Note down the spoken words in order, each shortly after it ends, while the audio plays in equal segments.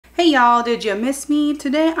Hey y'all, did you miss me?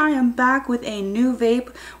 Today I am back with a new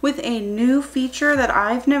vape with a new feature that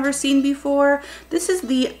I've never seen before. This is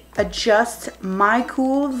the Adjust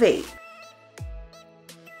Mycool vape.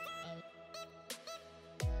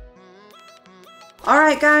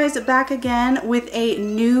 Alright guys, back again with a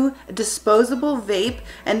new disposable vape,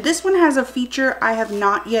 and this one has a feature I have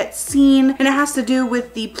not yet seen, and it has to do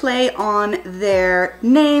with the play on their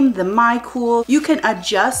name, the Mycool. You can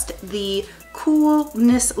adjust the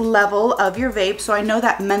coolness level of your vape. So I know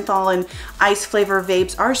that menthol and ice flavor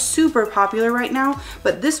vapes are super popular right now,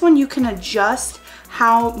 but this one you can adjust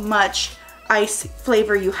how much ice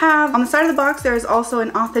flavor you have. On the side of the box there is also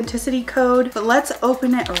an authenticity code, but let's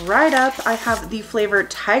open it right up. I have the flavor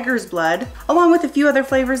Tiger's Blood along with a few other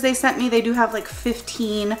flavors they sent me. They do have like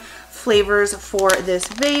 15 flavors for this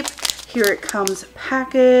vape. Here it comes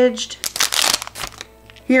packaged.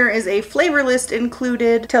 Here is a flavor list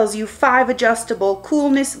included, tells you 5 adjustable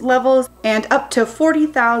coolness levels and up to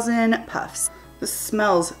 40,000 puffs. This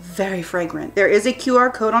smells very fragrant. There is a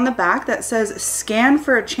QR code on the back that says scan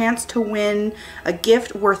for a chance to win a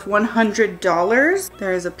gift worth $100.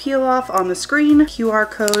 There is a peel off on the screen. QR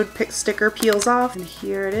code sticker peels off, and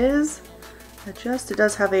here it is. Adjust. It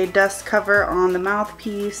does have a dust cover on the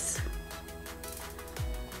mouthpiece.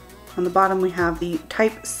 On the bottom we have the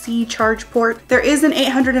Type-C charge port. There is an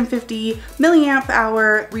 850 milliamp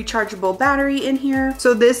hour rechargeable battery in here.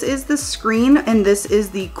 So this is the screen and this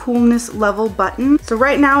is the coolness level button. So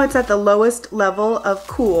right now it's at the lowest level of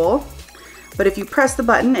cool, but if you press the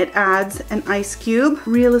button it adds an ice cube,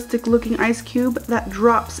 realistic looking ice cube that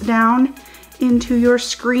drops down into your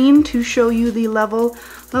screen to show you the level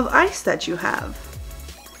of ice that you have.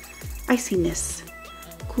 Iciness.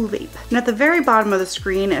 Cool vape. And at the very bottom of the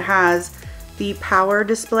screen it has the power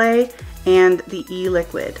display and the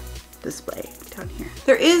e-liquid display down here.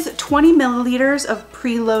 There is 20 milliliters of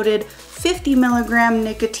preloaded 50 milligram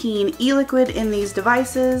nicotine e-liquid in these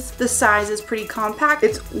devices. The size is pretty compact.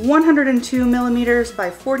 It's 102 millimeters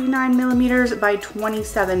by 49 millimeters by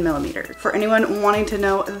 27 millimeters. For anyone wanting to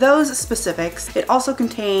know those specifics, it also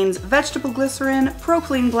contains vegetable glycerin,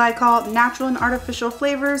 propylene glycol, natural and artificial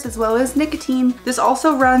flavors, as well as nicotine. This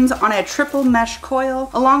also runs on a triple mesh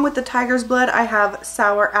coil. Along with the Tiger's Blood, I have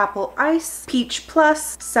Sour Apple Ice, Peach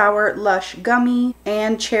Plus, Sour Lush Gummy,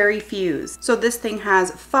 and Cherry Fuse. So this thing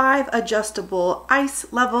has 5 adjustable ice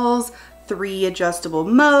levels, 3 adjustable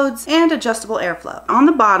modes, and adjustable airflow. On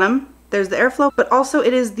the bottom, there's the airflow, but also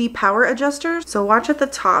it is the power adjuster. So watch at the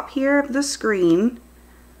top here of the screen.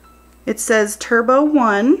 It says Turbo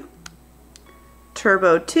 1,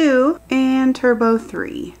 Turbo 2, and Turbo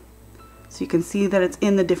 3. So you can see that it's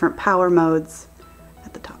in the different power modes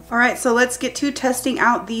at the top. All right, so let's get to testing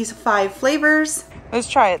out these 5 flavors. Let's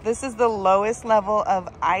try it. This is the lowest level of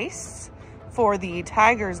ice for the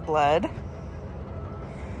Tiger's Blood.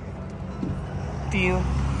 Do you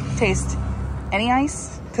taste any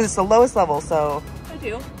ice? Because it's the lowest level, so I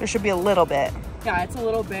do. There should be a little bit. Yeah, it's a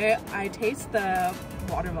little bit. I taste the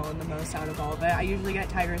watermelon the most out of all of it. I usually get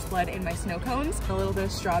Tiger's Blood in my snow cones. A little bit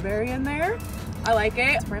of strawberry in there. I like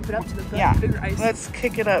it. Let's ramp it up to the bigger ice. Let's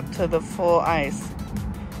kick it up to the full ice.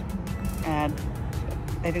 And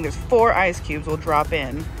I think there's 4 ice cubes we'll drop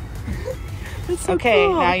in. That's so okay,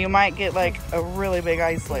 cool. Now you might get like a really big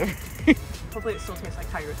ice flavor. Hopefully it still tastes like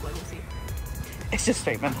Tiger's Blood. We'll see. It's just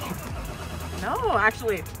straight menthol. No,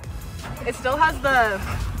 actually, it still has the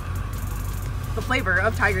flavor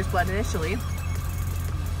of Tiger's Blood initially.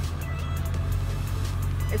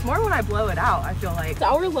 It's more when I blow it out, I feel like.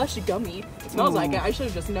 Sour Lush Gummy. It smells like it. I should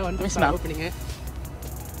have just known just by opening it.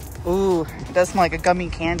 Ooh, it does smell like a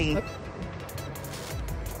gummy candy.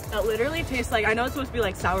 It literally tastes like, I know it's supposed to be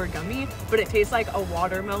like sour gummy, but it tastes like a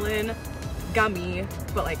watermelon gummy,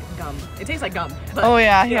 but like gum. It tastes like gum. But oh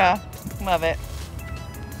yeah. Love it.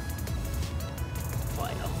 Well,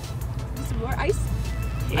 I know. Some more ice.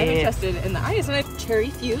 Yeah. I'm interested in the ice, and I have Cherry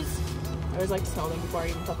Fuse. I always like to smell them before I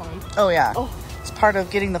even put on them. Oh yeah. Oh. It's part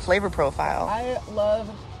of getting the flavor profile. I love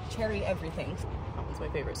cherry everything. That one's my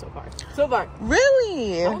favorite so far. So far.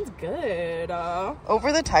 Really? That one's good.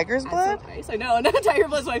 Over the Tiger's Blood? That's so nice. I know. And Tiger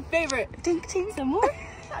Blood's my favorite. Ding, ding. Some more.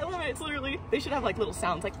 I love it. It's literally, they should have like little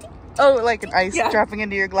sounds like. Ding. Oh, like an ice dropping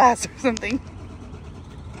into your glass or something.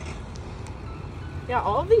 Yeah,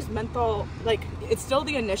 all of these menthol, like, it's still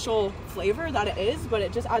the initial flavor that it is, but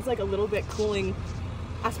it just adds like a little bit cooling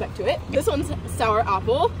aspect to it. This one's Sour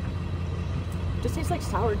Apple. Just tastes like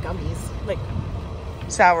sour gummies. Like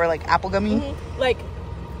sour, like apple gummy? Like,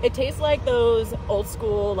 it tastes like those old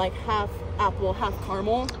school, like half apple, half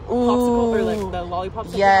caramel popsicle, or like the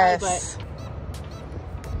lollipops. Yes. But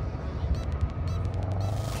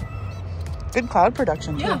Good cloud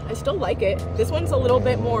production too. Yeah, I still like it. This one's a little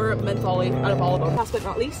bit more mentholy out of all of them. Last but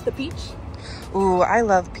not least, the peach. Ooh, I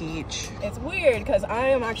love peach. It's weird because I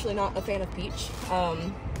am actually not a fan of peach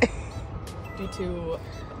due to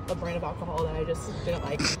a brand of alcohol that I just didn't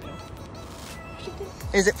like.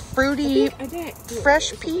 Is it fruity, I did.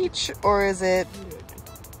 fresh peach, or is it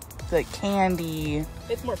like candy?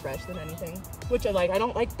 It's more fresh than anything, which I like. I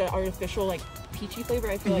don't like the artificial like peachy flavor.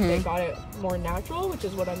 I feel like they got it more natural, which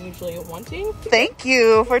is what I'm usually wanting. Thank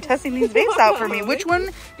you for testing these vapes out for me. Which one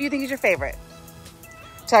do you think is your favorite?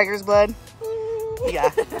 Tiger's Blood? Yeah,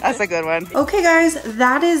 that's a good one. Okay guys,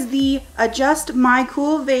 that is the Adjust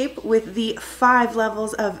Mycool vape with the 5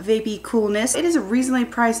 levels of vapey coolness. It is a reasonably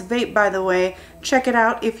priced vape, by the way. Check it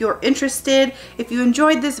out if you're interested. If you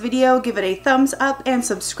enjoyed this video, give it a thumbs up and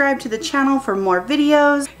subscribe to the channel for more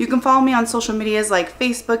videos. You can follow me on social medias like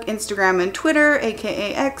Facebook, Instagram, and Twitter,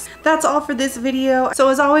 aka X. That's all for this video. So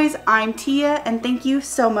as always, I'm Tia, and thank you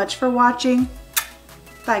so much for watching.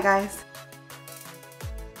 Bye guys.